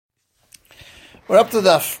We're up to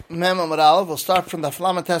Daf Mem Amud Aleph. We'll start from the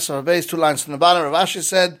Lamed Tes Amud Beis, 2 lines from the bottom. Rav Ashi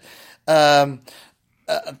said, to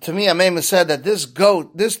me, Amem said that this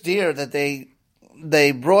deer that they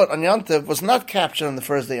brought on Yontiv was not captured on the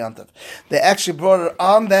first day Yontiv. They actually brought it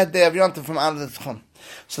on that day of Yontiv from out of the Tchum.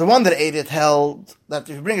 So the one that ate it held that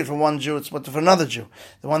if you bring it from one Jew, it's but for another Jew.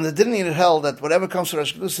 The one that didn't eat it held that whatever comes to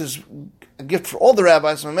Rosh Kedusha is a gift for all the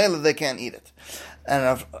rabbis, and Mamela they can't eat it. And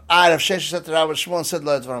Rav Shesh said to Rabbi Shmuel and said,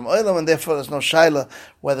 Lo Dvarim Olam, and therefore there's no shaila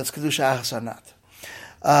whether it's Kedusha Achas or not.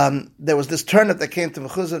 There was this turnip that came to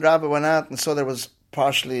Mechuzah. Rabbi went out and saw there was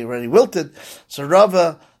partially already wilted. So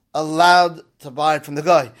Rabbi allowed to buy it from the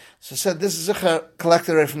guy. So he said, this is Zichar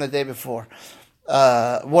collected already from the day before.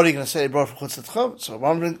 What are you going to say? He brought from Chutz Tzchum. So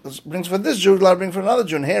one brings for this Jew, allowed to bring for another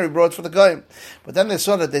Jew. And here he brought for the guy. But then they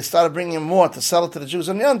saw that they started bringing him more to sell it to the Jews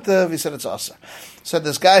on Yontiv. He said it's Asa. Said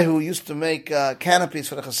this guy who used to make canopies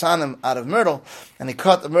for the Chasanim out of myrtle, and he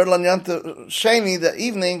caught the myrtle on Yontiv Sheni the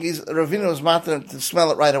evening. Ravina was matter to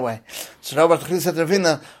smell it right away. So Rabbi Tachli said to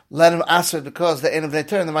Ravina, let him ask it because the end of the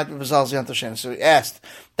turn there might be Bazal Yontiv Sheni. So he asked,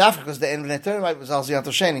 Dafka, because the end of the turn might be Bazal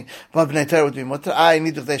Yontiv Sheni, but Bnei Torah would be mutter. I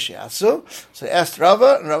need B'chdeshi Yasu. So he asked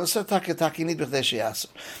Rava, and Rava said, Taki need B'chdeshi Yasu.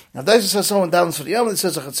 Now, Daisa says someone down for the Yom, it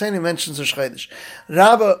says, Achatzeni mentions Rosh Chodesh.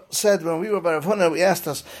 Rava said, when we were by Rav Huna, we asked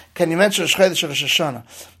us, can you mention Rosh Chodesh or Rosh Hashanah?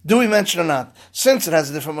 Do we mention or not? Since it has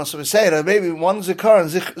a different Moshe, we say that maybe one Zikar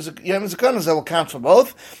and Yom Zikar, that will count for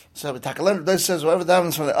both. So Takalem, Daisa says, whatever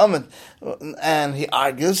davens from the Amid, and he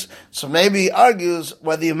argues, so maybe he argues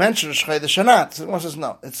whether you mention Rosh Chodesh or not. So Moshe says,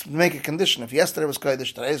 no, it's make a condition. If yesterday was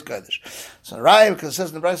Chodesh, today is Chodesh. So Rai, because it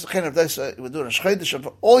says in the Brayso Chen, if Daisa would do Rosh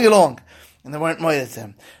Chodesh all year long, and they weren't moed to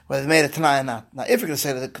him, whether they made it tonight or not. Now, if you're going to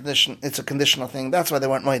say that the condition, it's a conditional thing, that's why they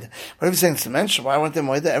weren't moed. But if you're saying it's a mention, why weren't they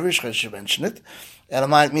moed? Every shchid should mention it.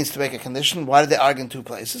 Elamite means to make a condition. Why did they argue in two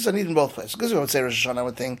places? I need in both places. Because you would say Rosh Hashanah, I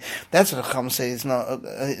would think that's what the Chum says. No,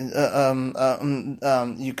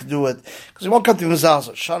 you could do it because you won't come to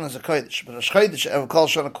Mizalza. Shana is a kodesh, but a kodesh ever called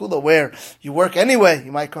Shana Kula, where you work anyway.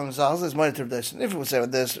 You might come Mizalza. It's moed to Rav. If you would say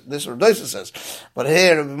what this Rav Doisa says, but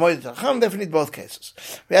here it would be moed to Chum. Definitely need both cases.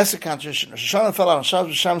 We ask the contradiction. Rosh Hashanah fell out on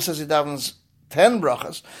Shabbos. Sham says he davens 10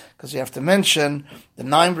 brachas, because you have to mention the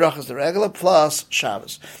 9 brachas, the regular, plus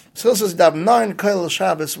Shabbos. Still says you daven 9 koil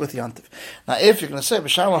Shabbos with Yontiv. Now, if you're going to say,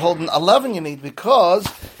 B'Sham, we're holding 11 you need, because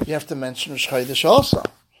you have to mention Rosh Chodesh also.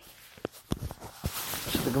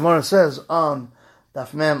 So the Gemara says on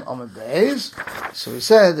Daf Mem Amud Beis, so he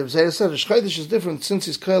said, Rosh Chodesh is different, since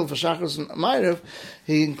he's koil for Shachris and Ma'ariv,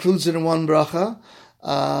 he includes it in one bracha,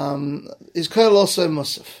 is koil also in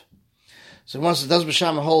Musaf. So once it does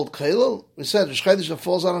B'Sham hold Kailul, we said Rosh Chodesh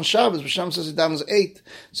falls out on Shabbos. B'Sham says he davens 8,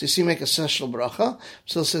 so you see make a special bracha.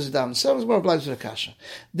 Still says he davens 7. It's more applied to the kasha.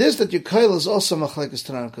 This that your Kailul is also machlekes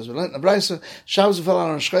Tanan, because we learned in the Brayso Shabbos fell out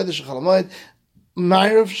on Rosh Chodesh Chalamoid,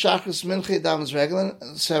 Ma'ariv Shachris Mincha davens regular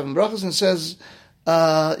 7 brachas, and says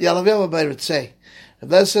Yalav by Ritzei. If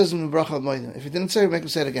that says in the bracha of Moedim, if he didn't say it, make him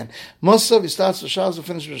say it again. Musaf, he starts with Shabbos, he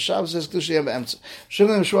finishes with Shabbos, says Kedusha Yom Be'emtza.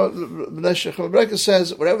 Shimon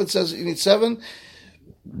says, whatever it says, you need 7.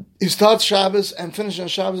 He starts Shabbos and finishes on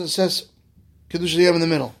Shabbos and says Kedusha Yom in the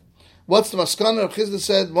middle. What's the maskana? Rav Chizda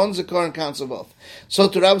said, one Zikar and counts for both. So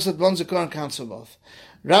to Rabbi said, one Zikar and counts for both.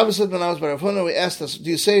 Rabbi said, when I was by Rav Huna, we asked us,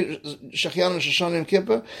 do you say Shechyan and Shoshana and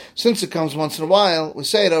Kippur? Since it comes once in a while, we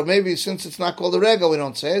say it, or maybe since it's not called a regal, we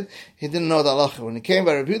don't say it. He didn't know the halacha. When he came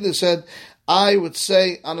by Rav Yehuda, he said, I would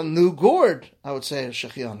say on a new gourd, I would say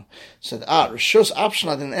Shechyan. He said, Rishus option,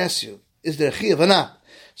 I didn't ask you. Is there a chiyav or not?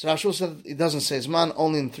 So Rashul said, he doesn't say Zman,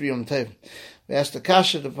 only in 3 Yom Tov. We asked the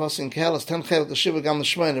Kasha, the Pasuk in Kehelas, 10 Chelik, the Shiva, Gam the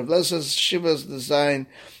Shmoin. Rav says Shiva is designed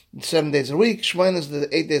 7 days a week. Shmoin is the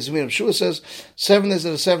 8 days a week. Shua says 7 days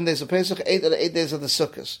are the 7 days of Pesach, 8 are the 8 days of the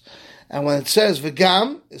Sukkot. And when it says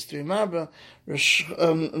V'gam, it's 3 Marba,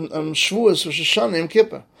 Shavuos, Rosh Hashanah, Yom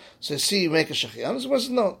Kippur. So you see, you make a Shechyan.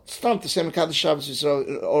 No, it's not the same Kaddish Shabbos, or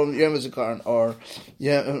Yom Zikaron, or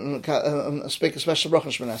speak a special bracha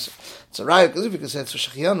Shmoneh. It's a riot, because if you can say it's for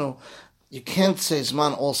Shechyan, you can't say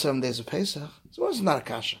Zman all 7 days of Pesach. So it's not a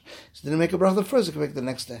kasha. So didn't make a bracha the first, you can make it the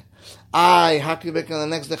next day. How can you make it on the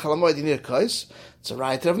next day? Chalamoid, you need a kais. It's a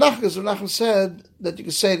right. Rav Nachman said that you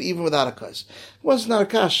can say it even without a kais. Well, it's not a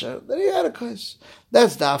kasha, then he had a kais.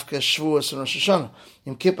 That's Dafka, Shavuos, and Rosh Hashanah.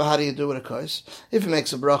 Yom Kippur, how do you do with a kais? If he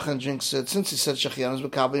makes a bracha and drinks it, since he said Shechyan is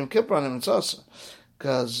B'Kabel Yom Kippur on him, it's also.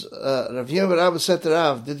 Because Rav Yehuda said to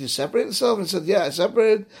Rav, did you separate yourself? And he said, yeah, I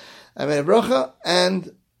separated. I made a bracha,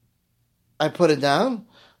 and I put it down,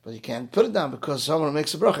 but you can't put it down because someone who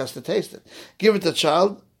makes a bracha has to taste it. Give it to the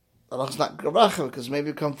child, halach's not garacha, because maybe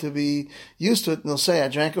you come to be used to it, and they'll say, I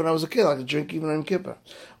drank it when I was a kid, I could drink even on Kippur.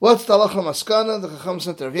 What's the halacha maskana? The Chacham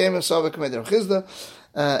sent to Rav Yemer, Savik made Rav Chizda,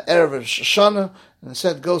 Erev Shoshana, and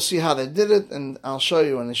said, go see how they did it, and I'll show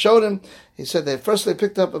you. And they showed him. He said they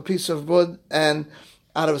picked up a piece of wood, and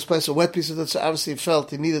out of his place, a wet piece of wood, so obviously he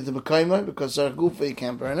felt he needed the Mekayma, because Zarech Gufa, you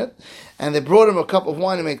can't burn it. And they brought him a cup of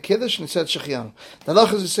wine and made Kiddush, and he said Shechianu. The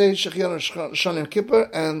halach is to say Shechianu Shonim Kippur,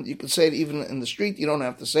 and you can say it even in the street, you don't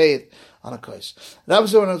have to say it on a kais. Rabbi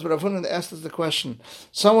Zohar, but Rav asked us the question,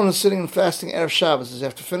 someone who's sitting and fasting Erev Shabbos, does he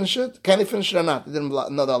have to finish it? Can he finish it or not? He didn't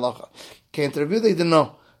know the halacha. Came to review, he didn't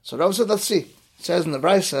know. So Rabbi said, let's see. It says in the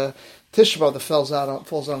Brisa, Tishba that falls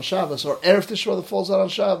on Shabbos, or Erev Tishba that falls out on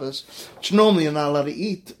Shabbos, which normally you're not allowed to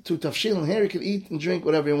eat to Tafshil, and here he can eat and drink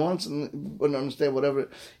whatever he wants, and wouldn't understand whatever,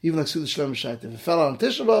 even like Suda Shlem Shait. If it fell out on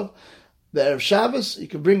Tishba, the Erev Shabbos, you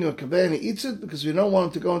can bring him a kabeh and he eats it, because we don't want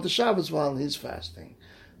him to go into Shabbos while he's fasting.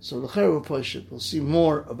 So the L'Chayr Poshit, we'll see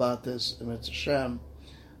more about this in Mitzvah Shem.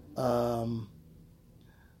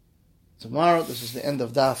 Tomorrow, this is the end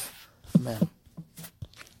of Daf. Amen.